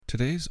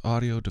Today's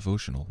audio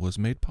devotional was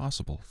made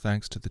possible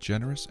thanks to the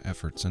generous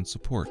efforts and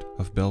support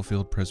of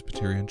Bellefield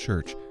Presbyterian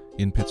Church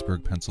in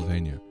Pittsburgh,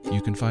 Pennsylvania.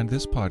 You can find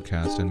this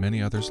podcast and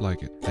many others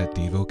like it at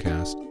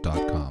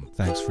devocast.com.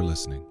 Thanks for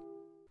listening.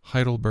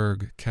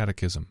 Heidelberg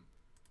Catechism.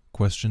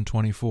 Question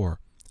 24.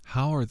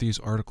 How are these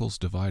articles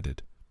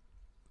divided?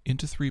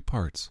 Into three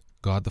parts: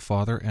 God the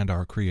Father and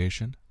our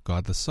creation,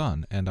 God the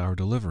Son and our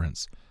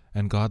deliverance,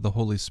 and God the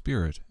Holy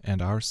Spirit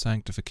and our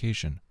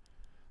sanctification.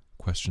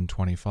 Question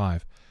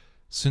 25.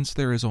 Since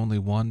there is only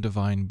one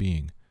divine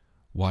being,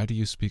 why do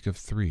you speak of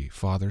three,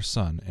 Father,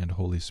 Son, and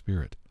Holy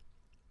Spirit?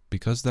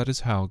 Because that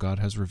is how God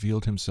has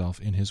revealed himself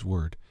in his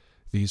Word.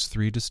 These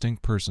three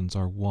distinct persons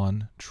are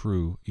one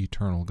true,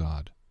 eternal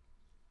God.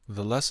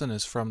 The lesson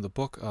is from the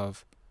book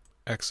of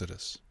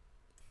Exodus.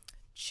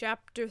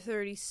 Chapter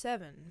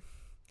 37.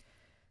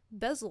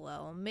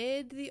 Bezalel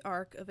made the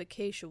ark of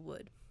acacia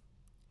wood.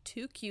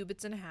 2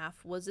 cubits and a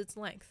half was its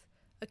length,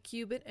 1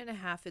 cubit and a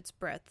half its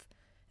breadth,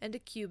 and 1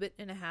 cubit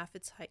and a half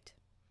its height.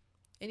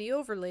 And he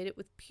overlaid it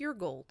with pure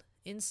gold,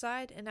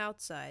 inside and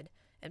outside,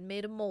 and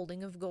made a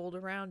molding of gold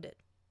around it.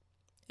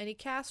 And he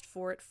cast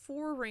for it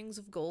 4 rings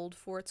of gold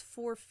for its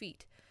 4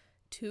 feet,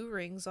 2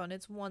 rings on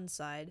its one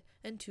side,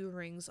 and 2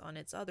 rings on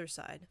its other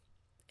side.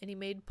 And he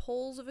made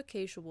poles of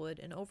acacia wood,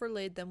 and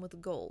overlaid them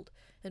with gold,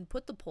 and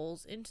put the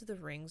poles into the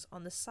rings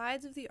on the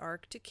sides of the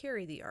ark to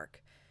carry the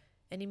ark.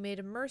 And he made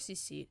a mercy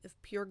seat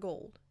of pure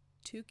gold.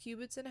 2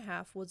 cubits and a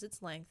half was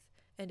its length,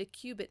 and 1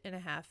 cubit and a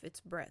half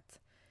its breadth.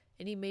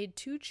 And he made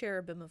 2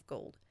 cherubim of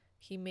gold.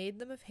 He made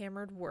them of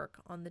hammered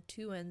work on the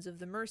 2 ends of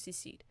the mercy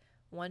seat,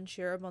 1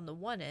 cherub on the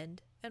one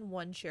end, and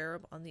 1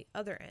 cherub on the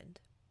other end.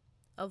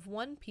 Of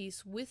one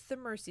piece with the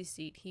mercy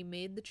seat he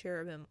made the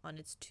cherubim on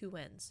its 2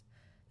 ends.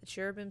 The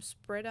cherubim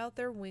spread out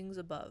their wings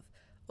above,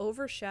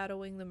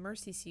 overshadowing the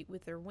mercy seat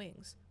with their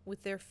wings,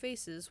 with their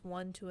faces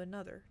one to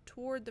another.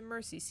 Toward the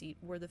mercy seat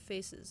were the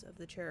faces of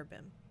the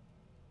cherubim.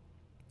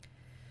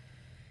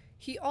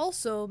 He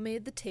also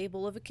made the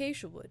table of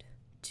acacia wood.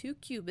 2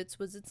 cubits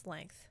was its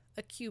length,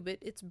 1 cubit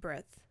its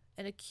breadth,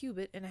 and 1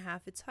 cubit and a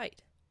half its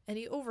height. And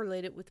he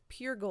overlaid it with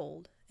pure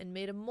gold, and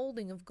made a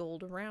molding of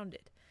gold around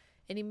it.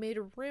 And he made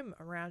a rim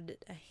around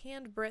it 1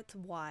 handbreadth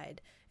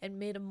wide, and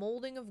made a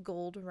molding of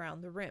gold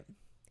around the rim.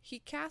 He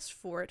cast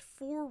for it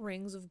 4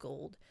 rings of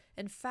gold,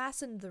 and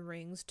fastened the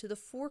rings to the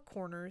 4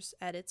 corners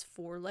at its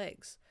 4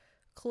 legs.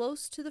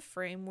 Close to the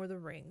frame were the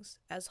rings,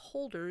 as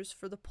holders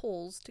for the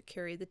poles to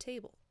carry the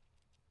table.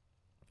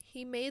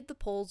 He made the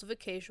poles of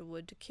acacia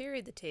wood to carry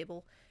the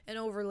table, and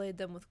overlaid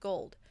them with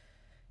gold.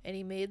 And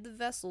he made the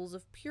vessels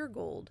of pure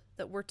gold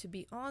that were to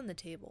be on the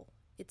table,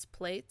 its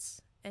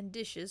plates and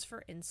dishes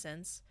for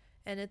incense,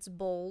 and its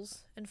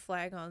bowls and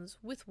flagons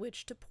with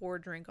which to pour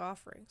drink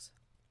offerings.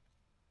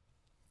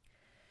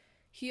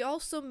 He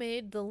also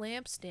made the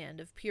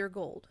lampstand of pure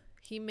gold.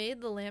 He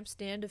made the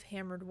lampstand of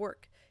hammered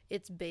work.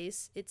 Its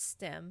base, its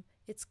stem,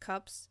 its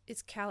cups,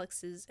 its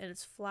calyxes, and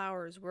its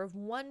flowers were of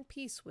one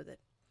piece with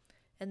it.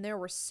 And there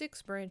were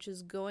 6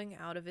 branches going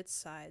out of its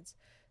sides,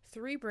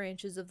 3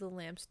 branches of the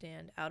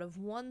lampstand out of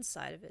one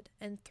side of it,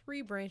 and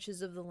 3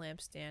 branches of the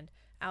lampstand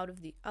out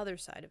of the other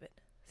side of it.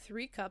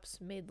 3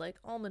 cups made like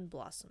almond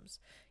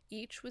blossoms,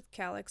 each with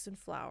calyx and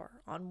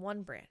flower on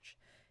one branch,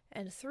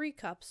 and 3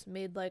 cups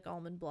made like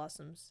almond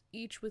blossoms,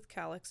 each with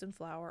calyx and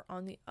flower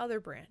on the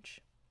other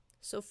branch.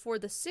 So for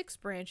the 6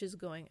 branches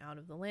going out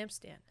of the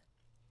lampstand.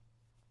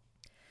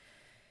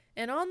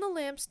 And on the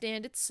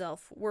lampstand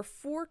itself were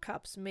 4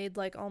 cups made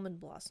like almond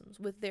blossoms,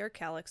 with their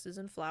calyxes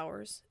and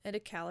flowers, and a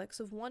calyx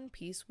of one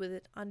piece with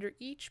it under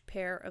each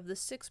pair of the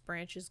 6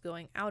 branches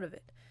going out of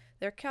it.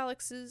 Their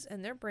calyxes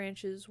and their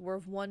branches were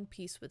of one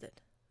piece with it.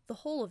 The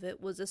whole of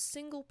it was a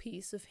single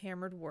piece of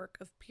hammered work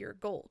of pure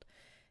gold.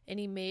 And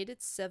he made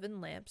its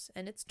 7 lamps,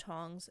 and its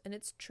tongs, and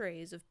its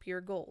trays of pure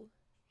gold.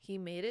 He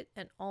made it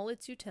and all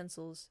its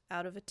utensils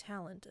out of a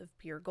talent of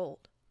pure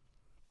gold.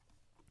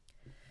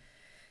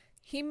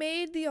 He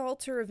made the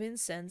altar of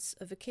incense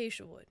of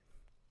acacia wood.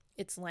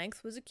 Its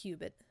length was 1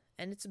 cubit,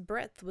 and its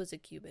breadth was 1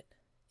 cubit.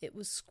 It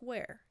was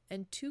square,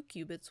 and 2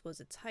 cubits was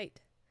its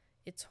height.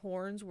 Its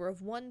horns were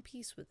of one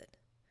piece with it.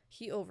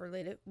 He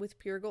overlaid it with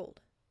pure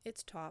gold,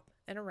 its top,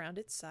 and around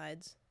its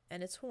sides,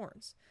 and its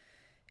horns.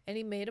 And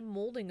he made a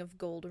molding of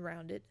gold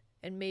around it,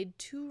 and made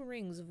 2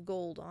 rings of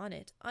gold on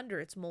it under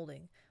its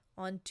molding,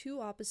 on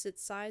 2 opposite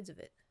sides of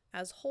it,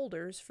 as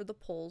holders for the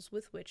poles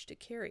with which to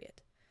carry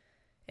it.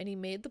 And he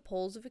made the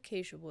poles of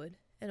acacia wood,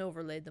 and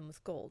overlaid them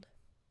with gold.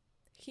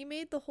 He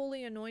made the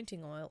holy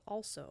anointing oil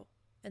also,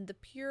 and the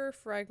pure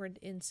fragrant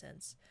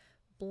incense,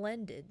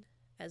 blended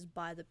as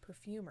by the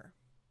perfumer.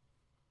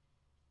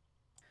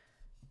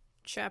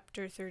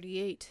 Chapter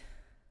 38.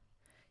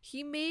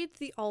 He made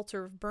the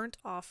altar of burnt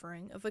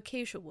offering of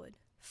acacia wood.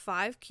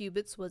 5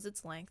 cubits was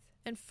its length,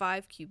 and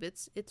 5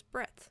 cubits its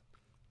breadth.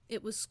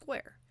 It was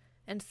square,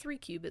 and 3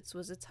 cubits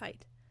was its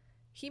height.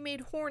 He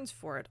made horns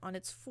for it on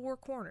its 4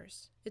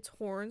 corners. Its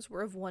horns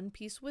were of one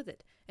piece with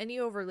it, and he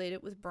overlaid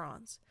it with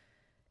bronze.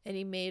 And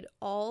he made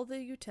all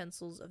the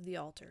utensils of the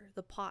altar,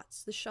 the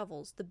pots, the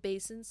shovels, the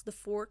basins, the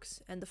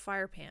forks, and the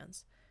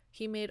firepans.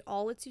 He made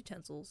all its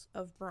utensils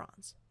of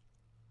bronze.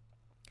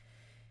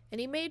 And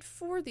he made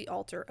for the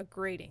altar a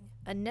grating,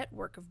 a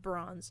network of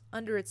bronze,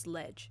 under its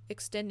ledge,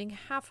 extending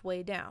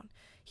halfway down.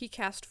 He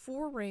cast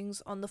 4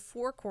 rings on the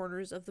 4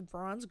 corners of the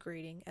bronze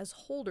grating as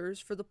holders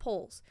for the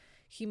poles.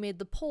 He made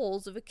the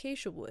poles of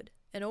acacia wood,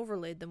 and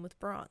overlaid them with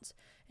bronze.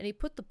 And he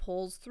put the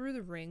poles through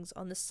the rings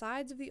on the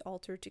sides of the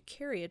altar to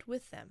carry it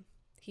with them.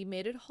 He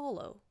made it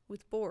hollow,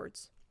 with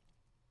boards.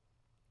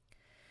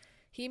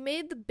 He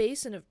made the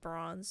basin of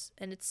bronze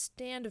and its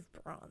stand of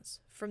bronze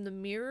from the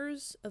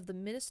mirrors of the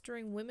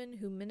ministering women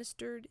who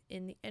ministered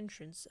in the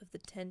entrance of the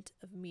tent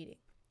of meeting.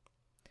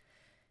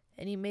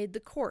 And he made the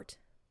court.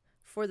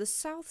 For the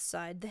south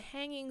side, the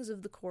hangings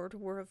of the court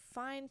were of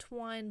fine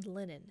twined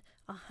linen,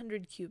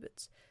 100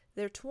 cubits.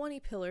 Their 20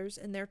 pillars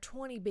and their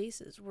 20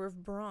 bases were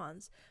of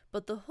bronze,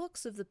 but the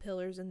hooks of the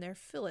pillars and their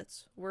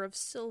fillets were of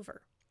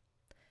silver.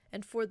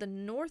 And for the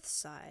north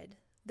side,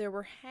 there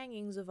were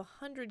hangings of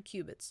 100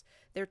 cubits.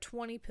 Their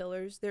 20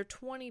 pillars, their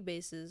 20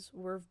 bases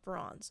were of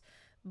bronze,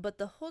 but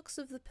the hooks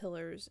of the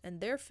pillars and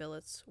their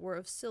fillets were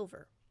of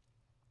silver.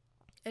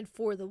 And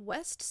for the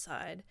west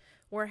side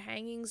were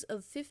hangings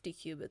of 50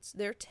 cubits,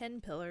 their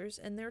 10 pillars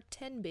and their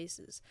 10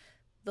 bases.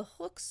 The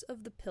hooks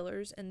of the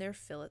pillars and their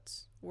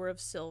fillets were of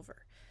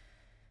silver.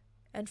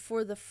 And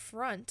for the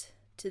front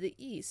to the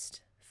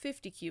east,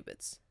 50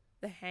 cubits.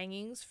 The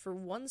hangings for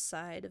one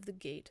side of the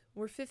gate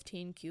were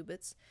 15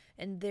 cubits,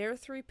 and their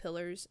 3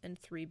 pillars and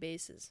 3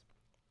 bases.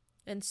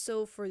 And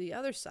so for the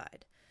other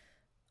side,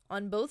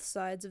 on both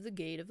sides of the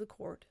gate of the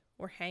court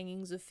were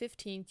hangings of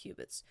 15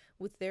 cubits,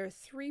 with their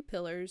 3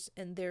 pillars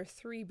and their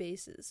 3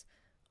 bases.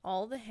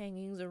 All the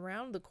hangings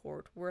around the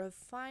court were of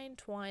fine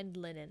twined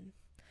linen,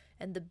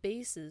 and the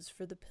bases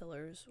for the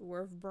pillars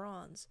were of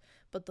bronze,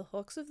 but the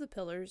hooks of the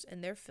pillars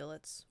and their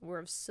fillets were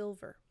of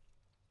silver.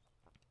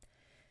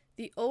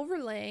 The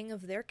overlaying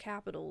of their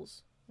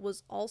capitals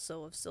was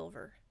also of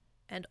silver,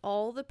 and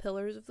all the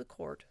pillars of the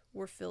court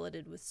were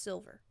filleted with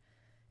silver.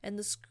 And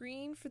the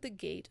screen for the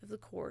gate of the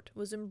court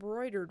was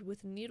embroidered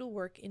with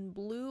needlework in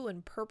blue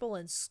and purple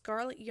and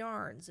scarlet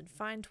yarns and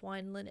fine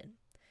twined linen.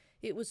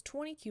 It was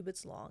 20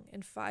 cubits long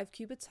and 5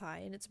 cubits high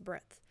in its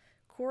breadth,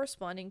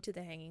 corresponding to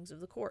the hangings of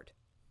the court.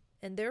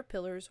 And their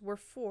pillars were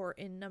 4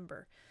 in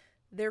number.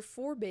 Their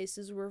 4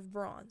 bases were of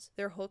bronze,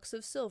 their hooks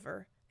of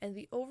silver, and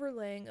the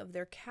overlaying of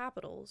their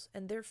capitals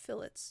and their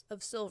fillets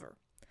of silver.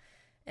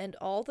 And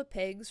all the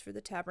pegs for the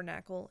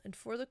tabernacle and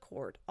for the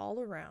court all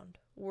around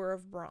were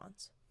of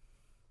bronze.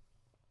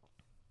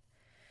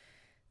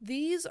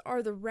 These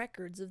are the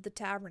records of the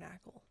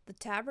tabernacle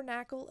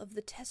of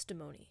the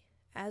testimony,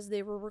 as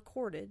they were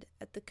recorded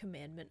at the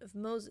commandment of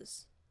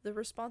Moses, the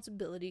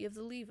responsibility of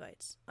the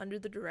Levites, under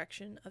the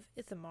direction of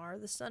Ithamar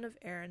the son of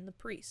Aaron the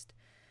priest.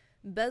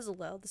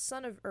 Bezalel the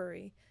son of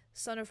Uri,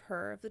 son of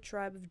Hur of the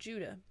tribe of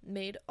Judah,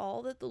 made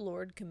all that the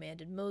Lord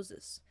commanded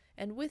Moses,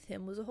 and with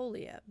him was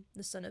Aholiab,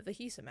 the son of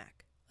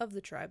Ahisamach, of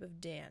the tribe of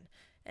Dan,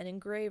 an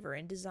engraver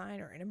and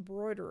designer and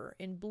embroiderer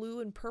in blue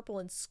and purple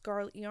and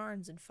scarlet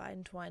yarns and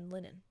fine twined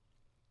linen.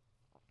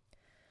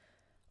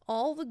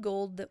 All the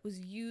gold that was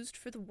used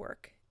for the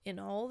work, in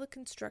all the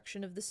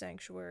construction of the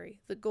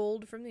sanctuary, the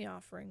gold from the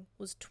offering,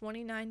 was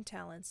 29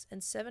 talents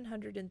and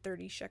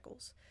 730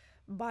 shekels,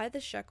 by the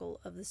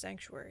shekel of the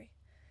sanctuary.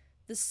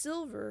 The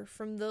silver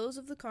from those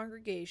of the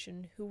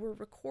congregation who were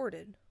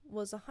recorded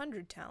was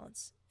 100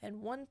 talents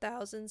and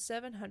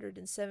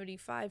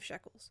 1,775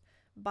 shekels,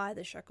 by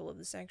the shekel of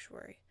the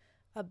sanctuary,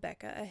 a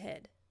bekah a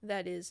head,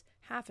 that is,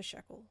 half a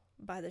shekel,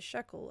 by the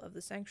shekel of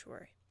the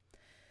sanctuary.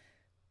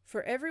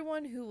 For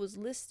everyone who was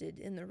listed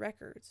in the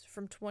records,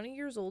 from 20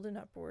 years old and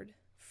upward,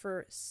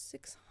 for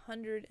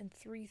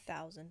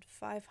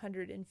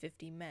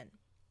 603,550 men.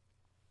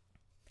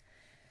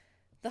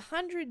 The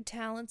 100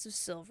 talents of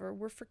silver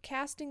were for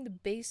casting the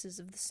bases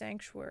of the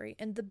sanctuary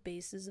and the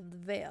bases of the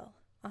veil,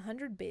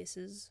 100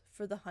 bases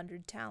for the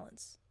 100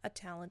 talents, a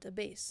talent a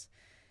base.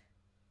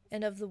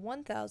 And of the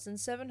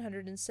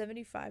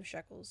 1,775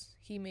 shekels,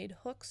 he made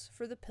hooks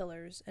for the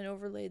pillars and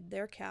overlaid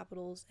their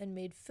capitals and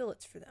made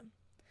fillets for them.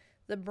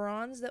 The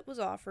bronze that was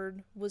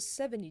offered was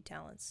 70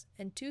 talents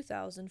and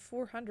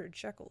 2,400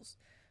 shekels.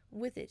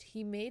 With it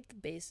he made the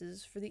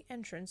bases for the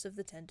entrance of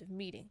the tent of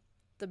meeting,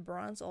 the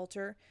bronze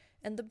altar,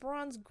 and the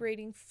bronze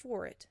grating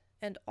for it,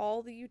 and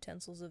all the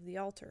utensils of the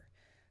altar,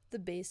 the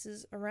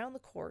bases around the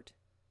court,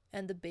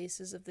 and the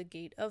bases of the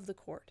gate of the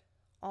court,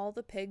 all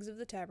the pegs of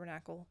the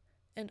tabernacle,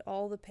 and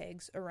all the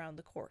pegs around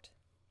the court.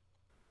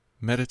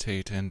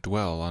 Meditate and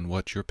dwell on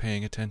what you're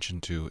paying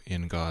attention to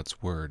in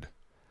God's Word.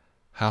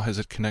 How has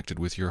it connected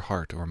with your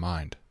heart or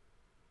mind?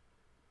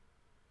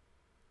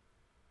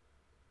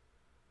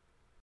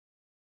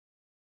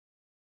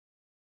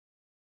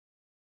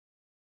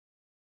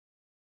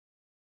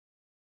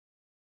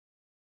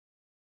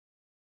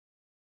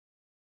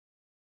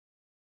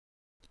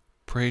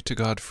 Pray to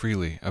God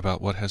freely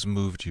about what has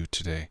moved you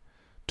today.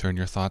 Turn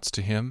your thoughts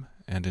to Him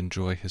and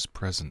enjoy His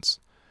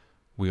presence.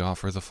 We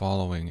offer the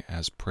following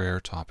as prayer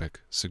topic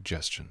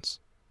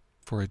suggestions.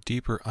 For a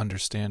deeper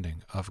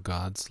understanding of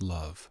God's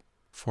love.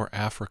 For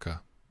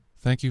Africa,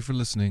 Thank you for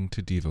listening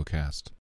to DevoCast.